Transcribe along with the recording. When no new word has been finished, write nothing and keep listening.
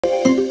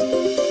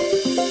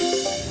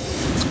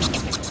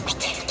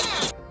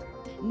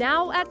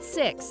Now at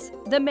 6,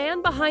 the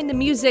man behind the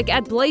music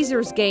at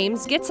Blazers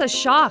games gets a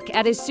shock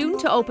at his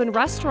soon-to-open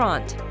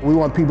restaurant. We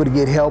want people to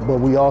get help, but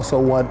we also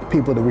want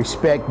people to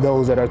respect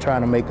those that are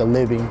trying to make a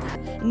living.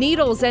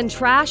 Needles and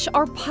trash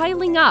are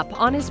piling up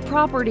on his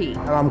property.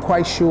 I'm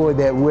quite sure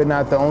that we're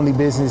not the only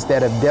business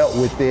that have dealt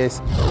with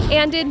this.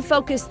 And in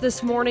focus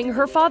this morning,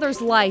 her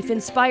father's life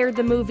inspired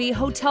the movie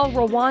Hotel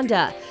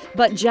Rwanda,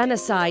 but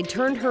genocide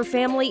turned her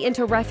family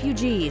into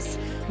refugees.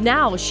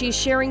 Now she's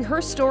sharing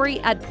her story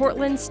at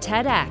Portland's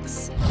TEDx.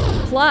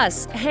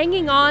 Plus,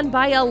 hanging on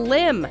by a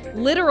limb,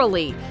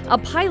 literally. A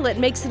pilot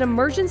makes an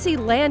emergency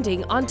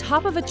landing on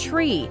top of a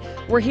tree.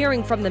 We're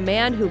hearing from the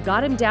man who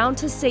got him down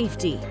to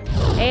safety.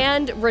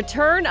 And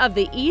return of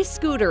the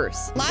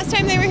e-scooters. Last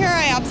time they were here,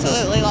 I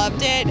absolutely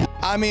loved it.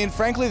 I mean,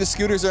 frankly, the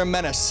scooters are a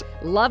menace.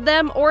 Love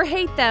them or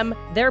hate them,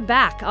 they're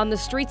back on the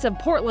streets of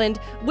Portland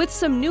with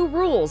some new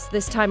rules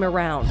this time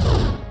around.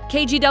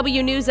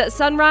 KGW News at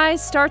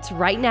Sunrise starts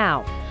right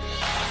now.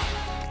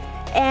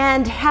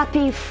 And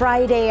happy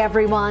Friday,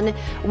 everyone.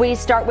 We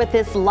start with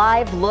this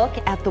live look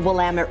at the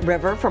Willamette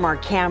River from our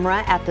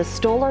camera at the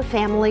Stoller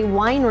Family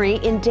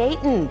Winery in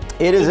Dayton.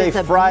 It is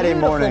a Friday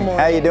morning.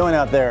 How you doing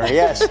out there?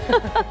 Yes.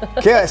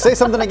 Okay, say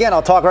something again.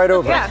 I'll talk right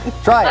over it.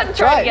 Try it.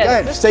 Go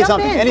ahead. Say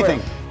something.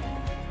 Anything.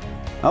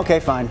 Okay,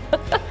 fine.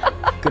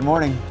 Good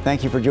morning.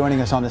 Thank you for joining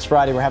us on this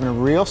Friday. We're having a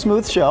real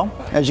smooth show,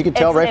 as you can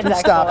tell right from the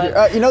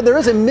stop. You know, there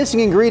is a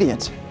missing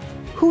ingredient.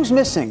 Who's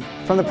missing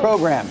from the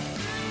program?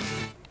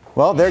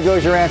 Well, there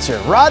goes your answer.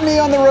 Rodney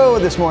on the road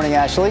this morning,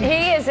 Ashley.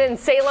 He is in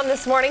Salem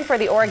this morning for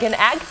the Oregon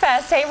Ag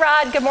Fest. Hey,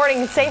 Rod, good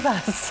morning. Save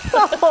us.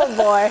 Oh,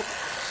 boy.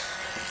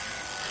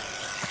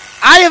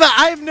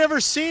 I've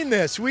never seen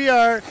this. We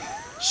are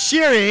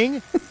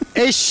shearing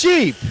a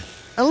sheep.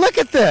 And look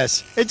at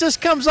this. It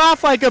just comes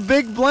off like a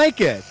big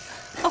blanket.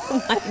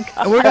 Oh, my God.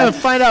 And we're going to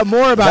find out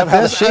more about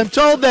this. I'm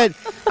told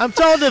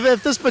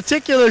if this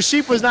particular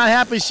sheep was not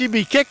happy, she'd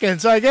be kicking.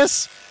 So I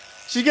guess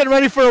she's getting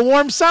ready for a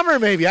warm summer,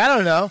 maybe. I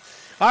don't know.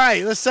 All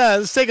right,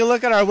 let's take a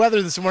look at our weather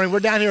this morning.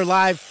 We're down here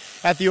live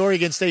at the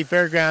Oregon State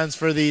Fairgrounds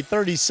for the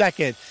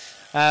 32nd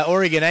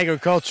Oregon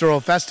Agricultural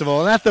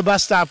Festival, and at the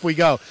bus stop we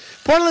go.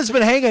 Portland's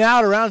been hanging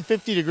out around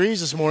 50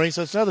 degrees this morning,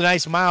 so it's another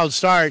nice mild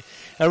start.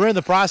 And we're in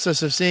the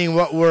process of seeing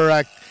what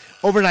were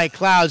overnight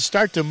clouds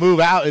start to move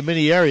out in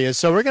many areas.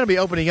 So we're going to be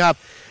opening up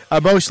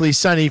a mostly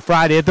sunny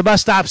Friday. At the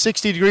bus stop,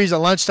 60 degrees at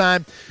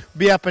lunchtime.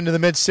 Be up into the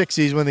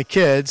mid-60s when the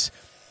kids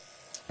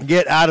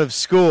get out of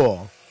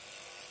school.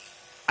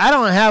 I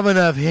don't have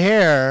enough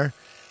hair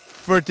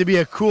for it to be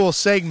a cool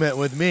segment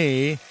with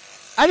me.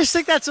 I just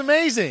think that's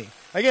amazing.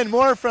 Again,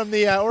 more from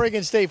the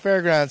Oregon State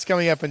Fairgrounds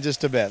coming up in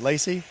just a bit.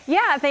 Lacey?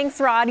 Yeah,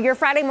 thanks, Rod. Your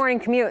Friday morning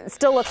commute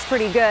still looks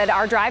pretty good.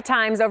 Our drive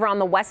times over on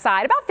the west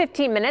side, about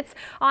 15 minutes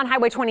on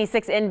Highway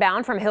 26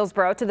 inbound from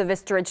Hillsborough to the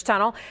Vista Ridge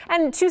Tunnel.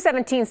 And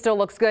 217 still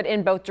looks good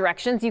in both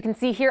directions. You can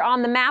see here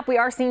on the map, we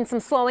are seeing some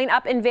slowing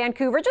up in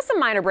Vancouver, just some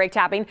minor brake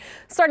tapping,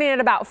 starting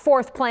at about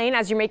 4th Plain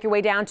as you make your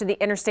way down to the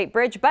Interstate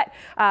Bridge, but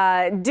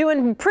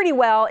doing pretty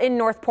well in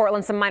North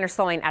Portland, some minor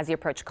slowing as you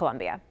approach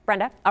Columbia.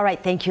 Brenda? All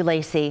right, thank you,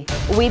 Lacey.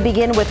 We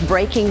begin with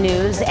breaking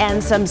news,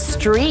 and some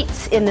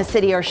streets in the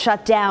city are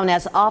shut down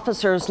as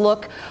officers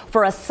look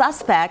for a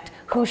suspect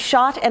who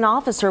shot an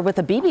officer with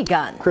a BB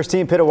gun.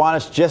 Christine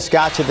Pitawanis just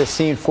got to the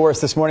scene for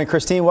us this morning.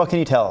 Christine, what can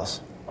you tell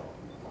us?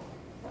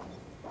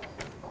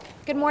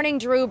 Good morning,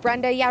 Drew,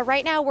 Brenda. Yeah,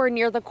 right now we're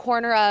near the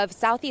corner of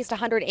Southeast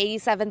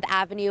 187th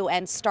Avenue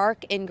and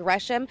Stark in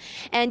Gresham,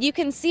 and you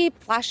can see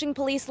flashing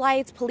police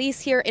lights,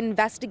 police here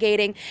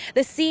investigating.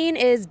 The scene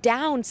is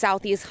down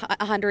Southeast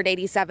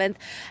 187th,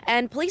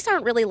 and police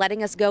aren't really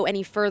letting us go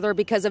any further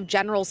because of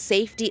general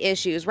safety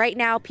issues. Right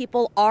now,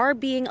 people are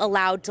being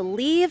allowed to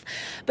leave,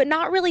 but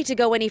not really to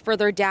go any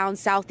further down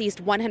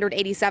Southeast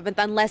 187th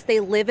unless they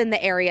live in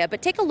the area.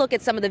 But take a look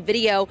at some of the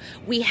video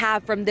we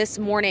have from this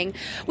morning.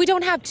 We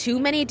don't have too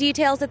many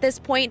details at this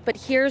point, but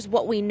here's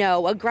what we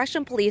know. A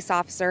Gresham police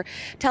officer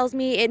tells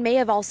me it may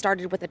have all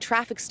started with a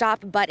traffic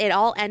stop, but it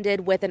all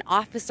ended with an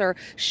officer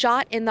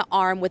shot in the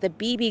arm with a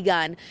BB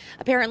gun.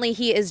 Apparently,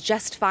 he is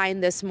just fine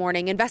this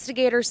morning.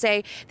 Investigators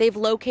say they've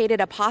located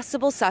a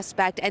possible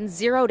suspect and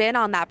zeroed in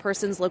on that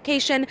person's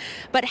location,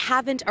 but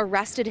haven't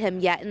arrested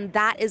him yet, and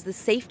that is the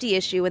safety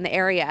issue in the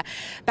area.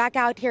 Back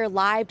out here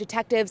live,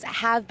 detectives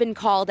have been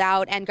called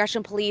out, and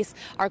Gresham police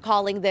are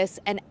calling this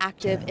an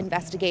active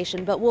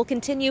investigation, but we'll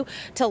continue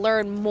to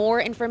learn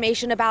more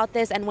information about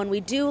this, and when we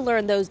do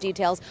learn those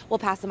details, we'll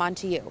pass them on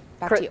to you.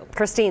 Back to you.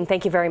 Christine,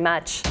 thank you very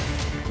much.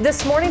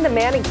 This morning, the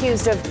man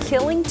accused of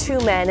killing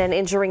 2 men and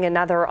injuring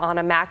another on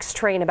a MAX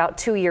train about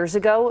 2 years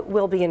ago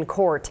will be in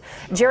court.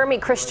 Jeremy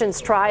Christian's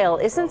trial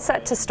isn't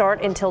set to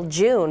start until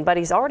June, but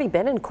he's already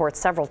been in court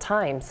several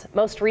times.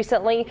 Most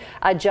recently,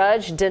 a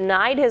judge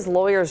denied his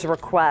lawyer's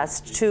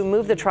request to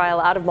move the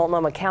trial out of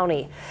Multnomah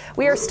County.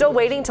 We are still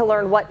waiting to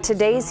learn what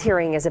today's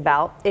hearing is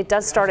about. It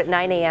does start at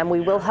 9 a.m.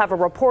 We will have a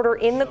reporter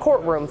in the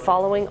courtroom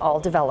following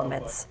all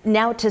developments.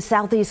 Now to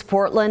Southeast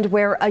Portland,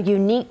 where a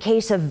unique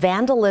case of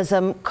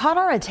vandalism caught our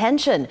our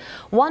attention.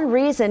 One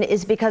reason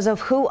is because of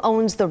who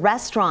owns the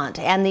restaurant,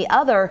 and the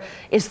other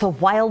is the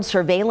wild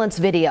surveillance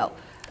video.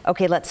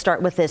 Okay, let's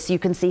start with this. You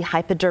can see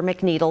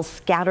hypodermic needles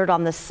scattered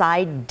on the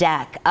side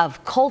deck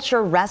of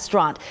Culture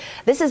Restaurant.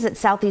 This is at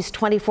Southeast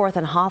 24th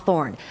and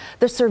Hawthorne.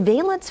 The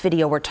surveillance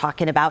video we're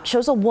talking about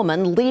shows a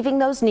woman leaving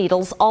those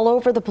needles all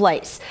over the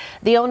place.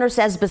 The owner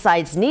says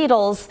besides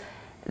needles,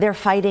 they're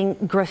fighting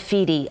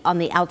graffiti on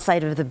the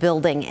outside of the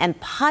building and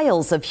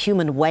piles of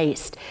human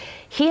waste.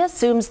 He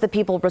assumes the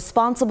people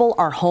responsible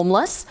are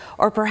homeless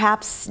or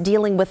perhaps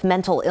dealing with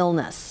mental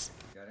illness.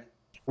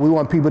 We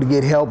want people to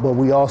get help, but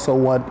we also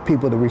want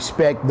people to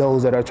respect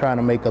those that are trying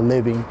to make a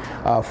living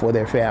for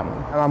their family.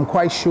 I'm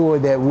quite sure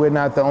that we're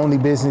not the only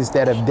business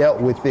that have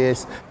dealt with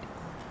this.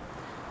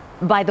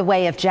 By the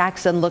way, if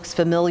Jackson looks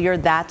familiar,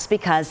 that's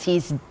because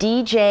he's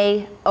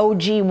DJ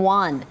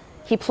OG1.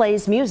 He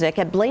plays music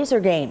at Blazer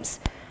games.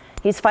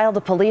 He's filed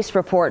a police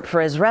report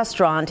for his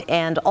restaurant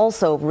and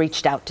also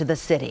reached out to the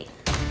city.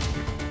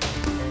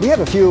 We have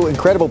a few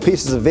incredible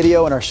pieces of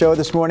video in our show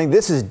this morning.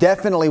 This is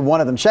definitely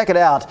one of them. Check it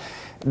out.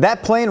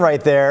 That plane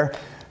right there,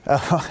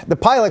 the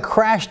pilot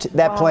crashed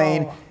that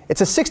plane.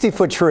 It's a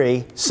 60-foot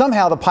tree.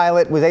 Somehow the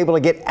pilot was able to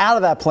get out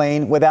of that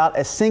plane without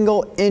a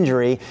single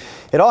injury.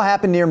 It all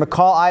happened near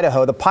McCall,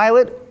 Idaho. The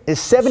pilot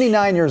is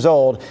 79 years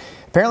old.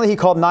 Apparently he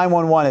called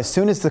 911 as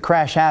soon as the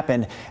crash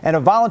happened, and a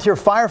volunteer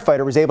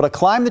firefighter was able to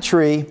climb the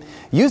tree,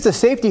 use the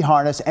safety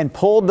harness, and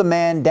pulled the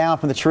man down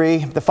from the tree.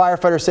 The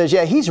firefighter says,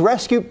 yeah, he's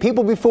rescued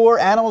people before,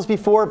 animals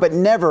before, but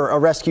never a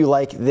rescue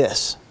like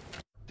this.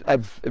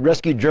 I've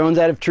rescued drones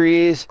out of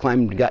trees,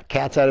 got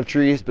cats out of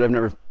trees, but I've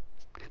never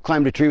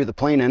climbed a tree with a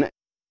plane in it.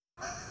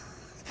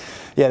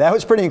 Yeah, that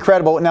was pretty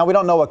incredible. Now, we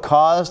don't know what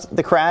caused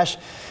the crash.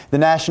 The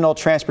National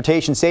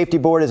Transportation Safety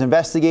Board is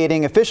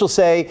investigating. Officials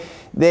say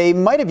they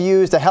might have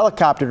used a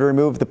helicopter to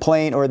remove the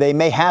plane, or they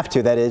may have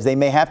to, that is, they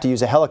may have to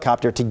use a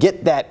helicopter to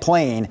get that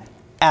plane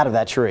out of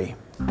that tree.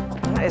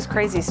 That is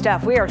crazy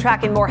stuff. We are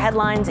tracking more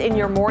headlines in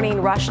your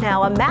morning rush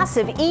now. A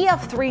massive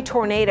EF3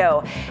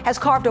 tornado has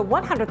carved a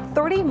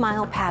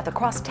 130-mile path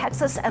across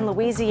Texas and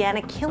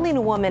Louisiana, killing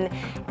a woman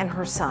and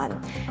her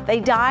son. They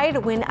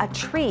died when a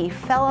tree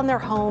fell on their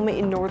home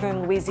in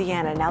northern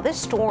Louisiana. Now, this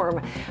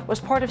storm was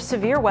part of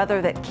severe weather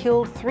that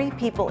killed 3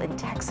 people in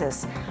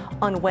Texas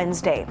on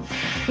Wednesday.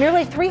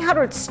 Nearly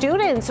 300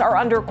 students are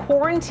under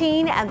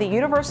quarantine at the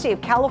University of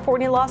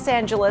California, Los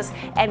Angeles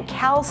and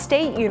Cal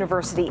State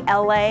University,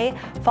 LA,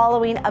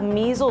 following a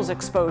measles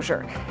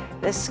exposure.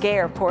 This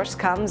scare, of course,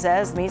 comes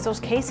as measles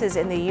cases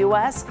in the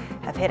U.S.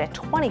 have hit a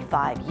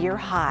 25-year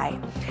high.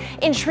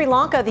 In Sri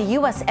Lanka, the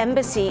U.S.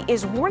 Embassy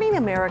is warning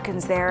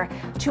Americans there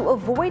to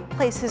avoid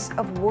places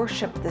of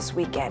worship this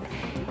weekend.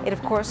 It,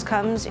 of course,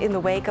 comes in the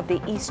wake of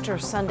the Easter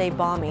Sunday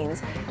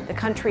bombings. The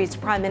country's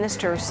prime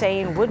minister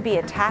saying would-be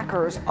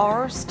attackers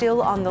are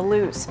still on the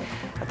loose.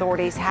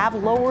 Authorities have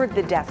lowered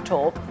the death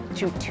toll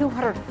to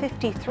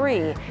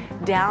 253,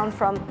 down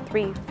from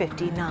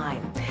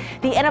 359.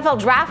 The NFL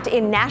draft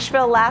in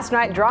Nashville last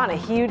night drawing a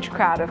huge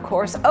crowd, of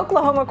course.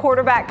 Oklahoma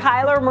quarterback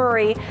Kyler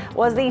Murray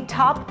was the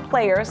top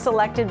player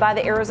selected by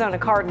the Arizona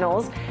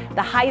Cardinals.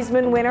 The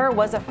Heisman winner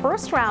was a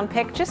first-round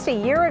pick just a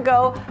year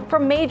ago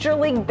from Major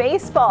League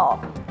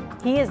Baseball.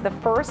 He is the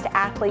first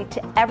athlete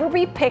to ever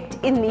be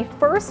picked in the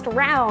first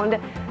round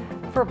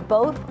for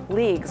both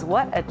leagues.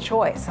 What a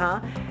choice, huh?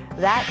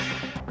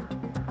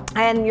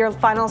 And your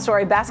final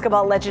story,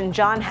 basketball legend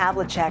John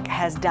Havlicek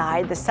has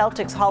died. The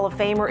Celtics Hall of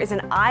Famer is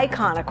an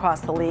icon across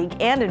the league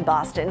and in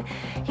Boston.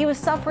 He was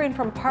suffering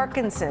from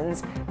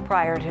Parkinson's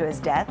prior to his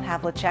death.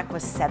 Havlicek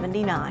was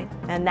 79.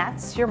 And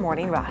that's your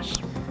morning rush.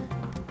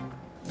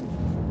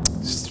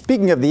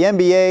 Speaking of the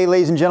NBA,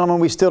 ladies and gentlemen,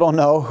 we still don't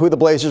know who the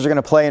Blazers are going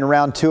to play in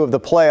round 2 of the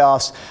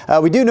playoffs.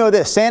 We do know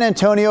this. San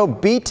Antonio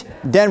beat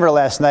Denver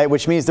last night,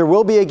 which means there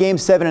will be a Game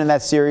 7 in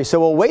that series. So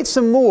we'll wait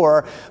some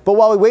more. But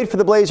while we wait for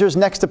the Blazers'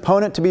 next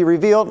opponent to be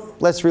revealed,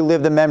 let's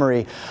relive the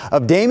memory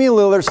of Damian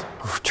Lillard's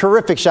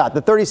terrific shot,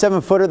 the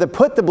 37-footer that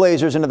put the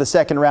Blazers into the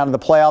second round of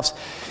the playoffs.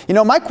 You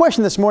know, my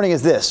question this morning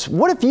is this.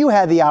 What if you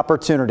had the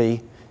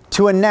opportunity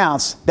to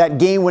announce that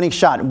game-winning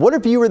shot? What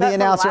if you were the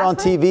announcer on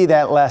TV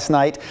that last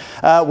night?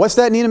 What's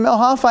that, Nina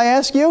Melhoff, I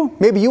ask you?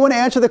 Maybe you want to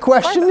answer the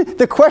question?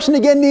 The question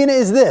again, Nina,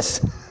 is this.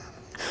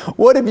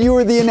 What if you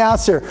were the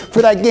announcer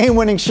for that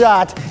game-winning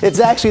shot? It's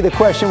actually the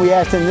question we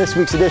asked in this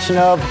week's edition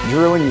of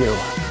Drew and You.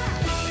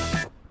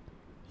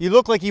 You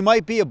look like you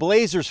might be a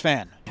Blazers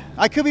fan.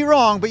 I could be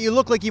wrong, but you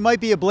look like you might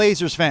be a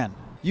Blazers fan.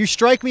 You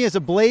strike me as a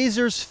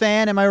Blazers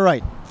fan, am I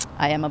right?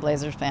 I am a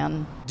Blazers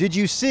fan. Did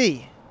you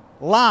see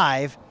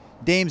live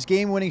Dame's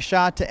game-winning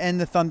shot to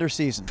end the Thunder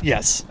season?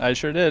 Yes, I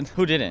sure did.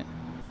 Who didn't?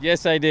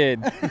 Yes, I did.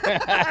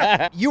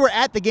 You were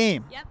at the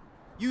game. Yep.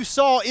 You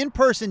saw in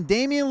person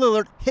Damian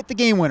Lillard hit the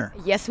game winner.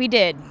 Yes, we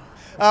did.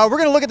 We're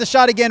going to look at the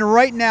shot again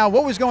right now.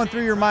 What was going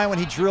through your mind when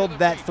he drilled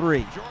that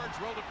 3?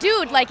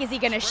 Dude, like, is he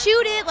going to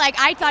shoot it? Like,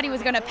 I thought he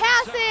was going to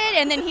pass it,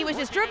 and then he was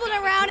just dribbling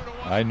around.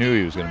 I knew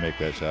he was going to make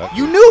that shot.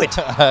 You knew it?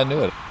 I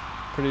knew it.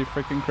 Pretty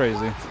freaking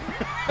crazy.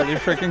 Pretty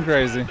freaking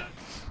crazy.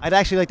 I'd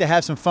actually like to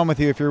have some fun with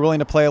you if you're willing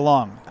to play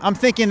along. I'm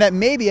thinking that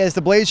maybe as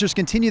the Blazers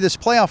continue this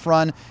playoff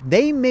run,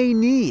 they may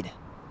need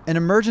an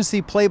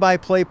emergency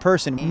play-by-play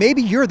person.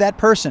 Maybe you're that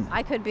person.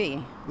 I could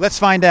be. Let's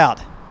find out.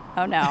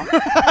 Oh, no.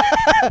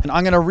 And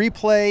I'm going to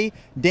replay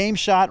Dame's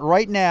shot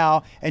right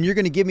now, and you're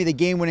going to give me the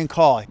game-winning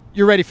call.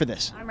 You're ready for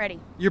this? I'm ready.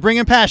 You're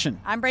bringing passion?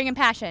 I'm bringing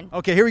passion.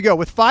 Okay, here we go.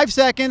 With 5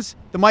 seconds,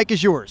 the mic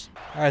is yours.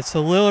 All right,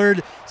 so Lillard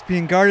is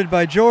being guarded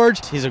by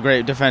George. He's a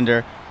great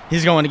defender.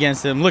 He's going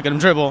against him. Look at him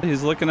dribble.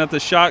 He's looking at the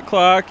shot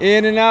clock.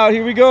 In and out.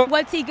 Here we go.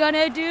 What's he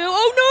gonna do?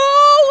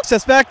 Oh, no!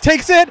 Steps back,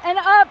 takes it. And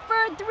up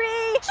for 3.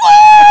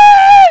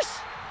 Swish!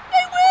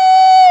 They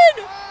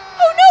win!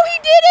 Oh, no, he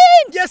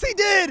didn't! Yes, he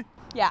did!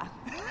 Yeah.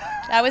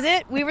 That was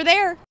it. We were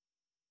there.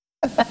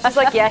 She's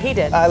like, yeah, he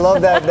did. I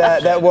love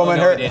that woman.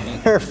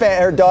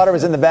 Her daughter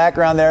was in the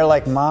background there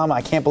like, Mom,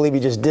 I can't believe you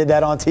just did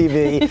that on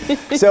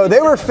TV. So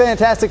they were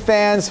fantastic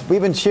fans.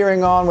 We've been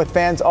cheering on with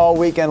fans all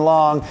weekend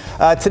long.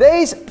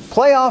 Today's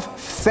playoff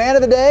fan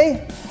of the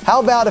day, how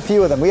about a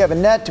few of them? We have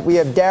Annette, we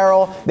have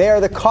Daryl. They are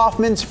the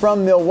Kaufmans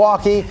from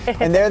Milwaukee,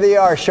 and there they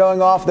are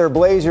showing off their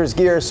Blazers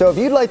gear. So if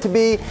you'd like to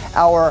be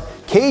our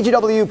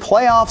KGW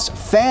Playoffs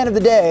fan of the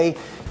day,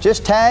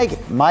 just tag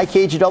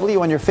MyKGW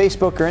on your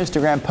Facebook or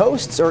Instagram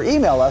posts or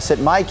email us at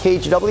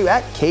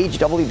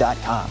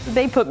mykgw@kgw.com.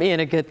 They put me in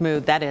a good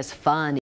mood. That is fun.